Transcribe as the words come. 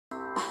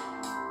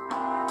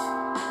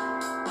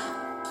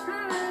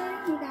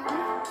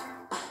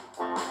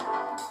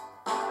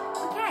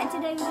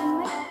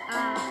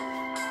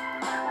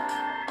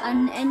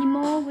an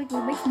animal with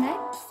Rubik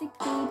Snake, 60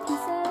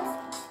 pieces.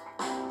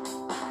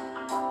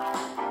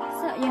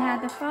 So you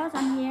have the first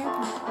one here,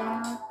 take it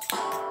out.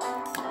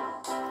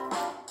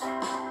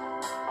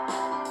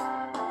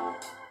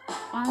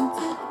 1,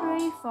 2,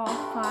 3, 4,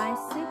 5,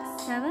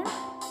 6, 7.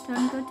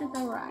 Turn go to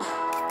the right.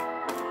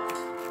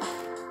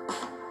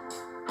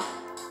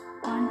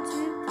 1, 2,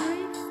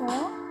 3, 4.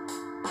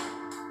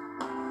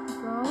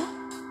 Go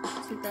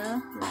to the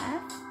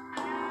left.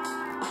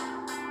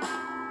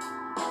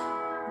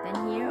 Then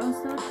here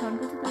also turn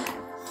go to the left.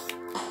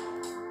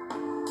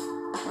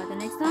 For the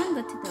next one,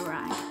 go to the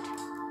right.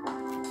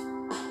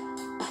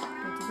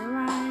 Go to the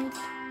right.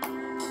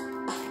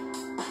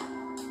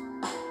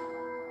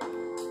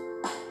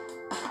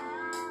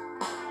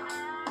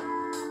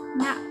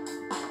 Now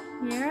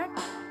here,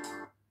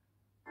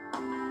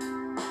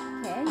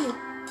 okay, you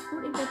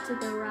put it to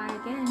the right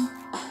again,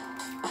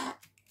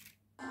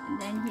 and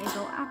then here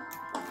go up.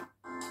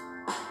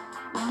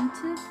 1,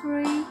 2,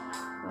 3,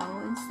 go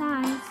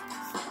inside,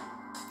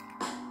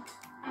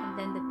 and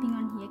then the pink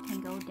one here can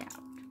go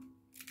down.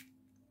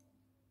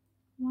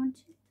 1, 2,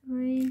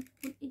 3,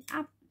 put it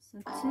up, so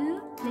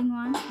 2 pink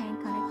one can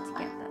connect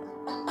together.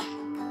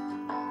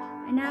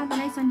 And now the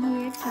next one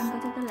here, turn go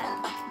to the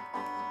left.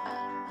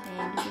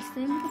 And do the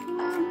same with the pink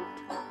one.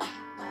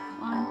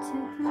 1,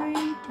 2, 3,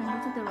 turn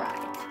to the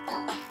right.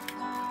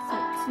 So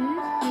 2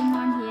 pink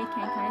one here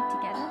can connect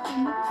together.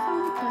 And this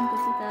one turn to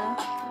the left.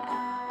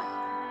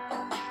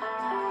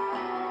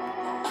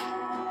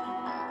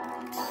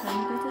 Turn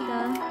to the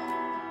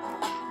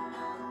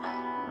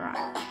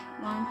right.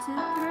 1, 2, 3,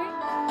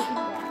 put it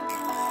down.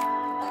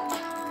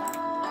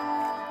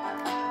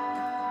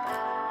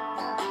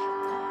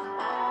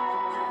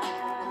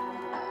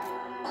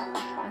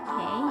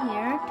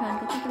 Turn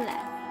go to the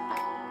left.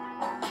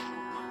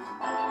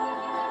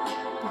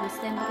 Do the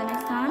same with the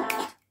next one.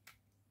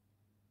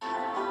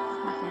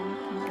 And then you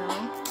can go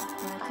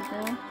to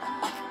the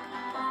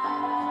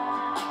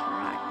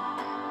right.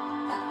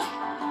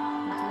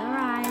 Go to the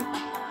right.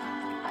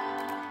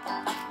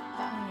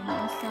 And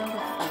also go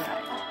to the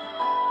right.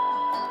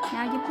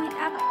 Now you put it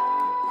up.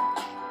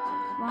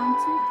 1,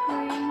 2,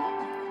 3.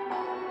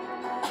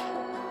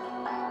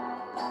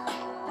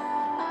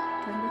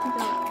 Turn go to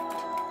the right.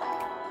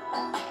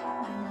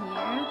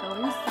 Go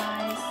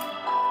inside.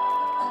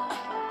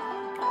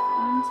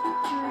 1, 2,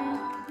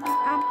 3,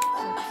 up.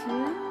 So 2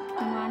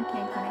 and 1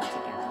 can connect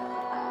together.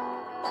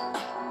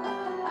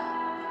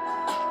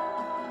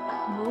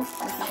 Move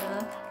to the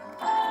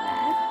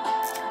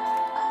left,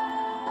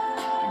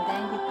 and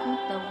then you put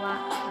the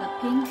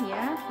pin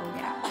here, go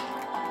down.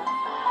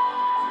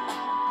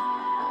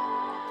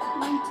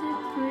 1, 2,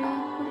 3,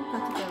 put it go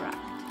to the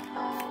right.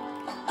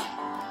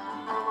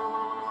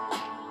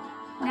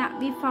 Now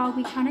before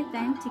we connect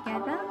them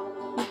together,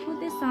 you put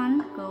this on,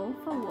 go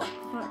forward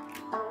first.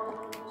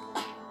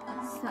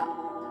 So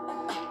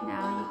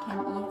now you can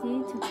easy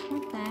to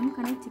put them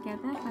connect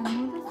together and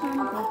move this one,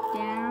 go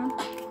down.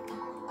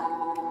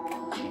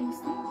 Okay, you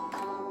see?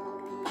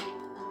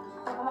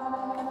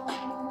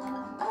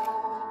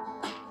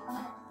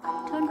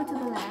 Turn go to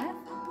the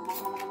left.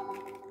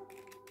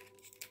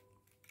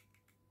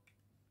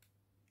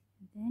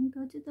 And then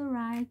go to the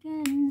right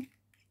again.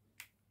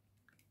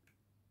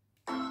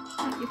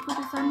 You put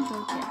this on, go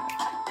down.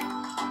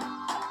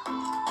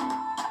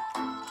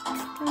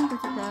 Turn go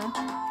to the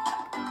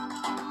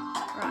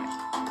right.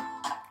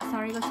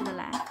 Sorry, go to the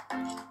left.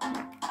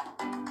 Yeah.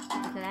 Go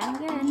to the left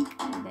again,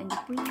 and then you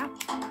put it up.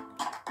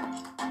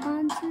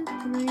 1, 2,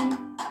 3,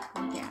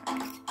 go down.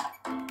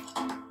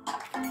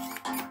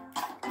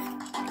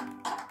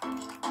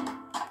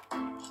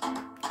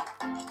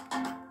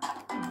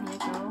 And here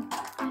go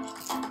up.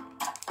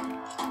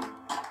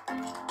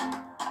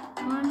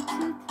 1,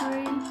 2,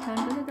 3, turn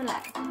go to the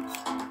left.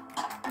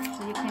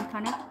 So you can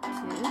connect two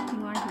pin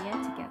one here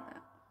together.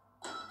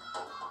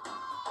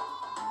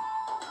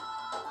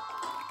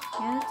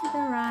 Go to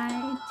the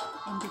right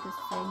and do the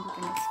same with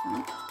the next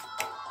one.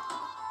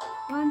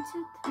 1,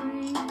 2,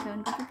 3, turn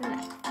go to the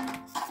left.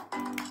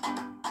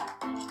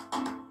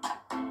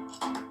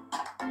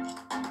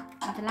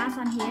 And the last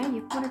one here,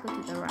 you put it go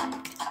to the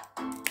right.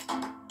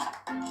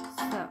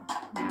 So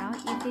now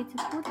easy to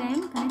put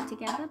them connect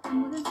together, but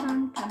move this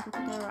one, turn go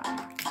to the right.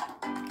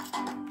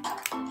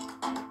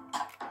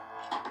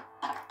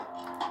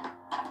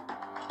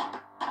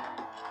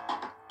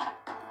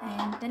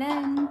 And ta-da!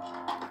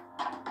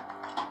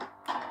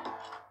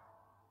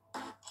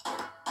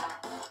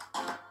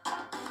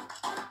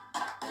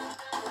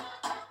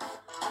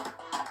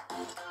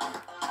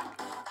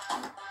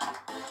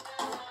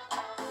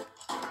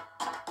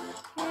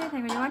 Okay,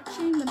 thank you for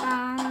watching. Bye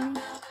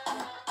bye.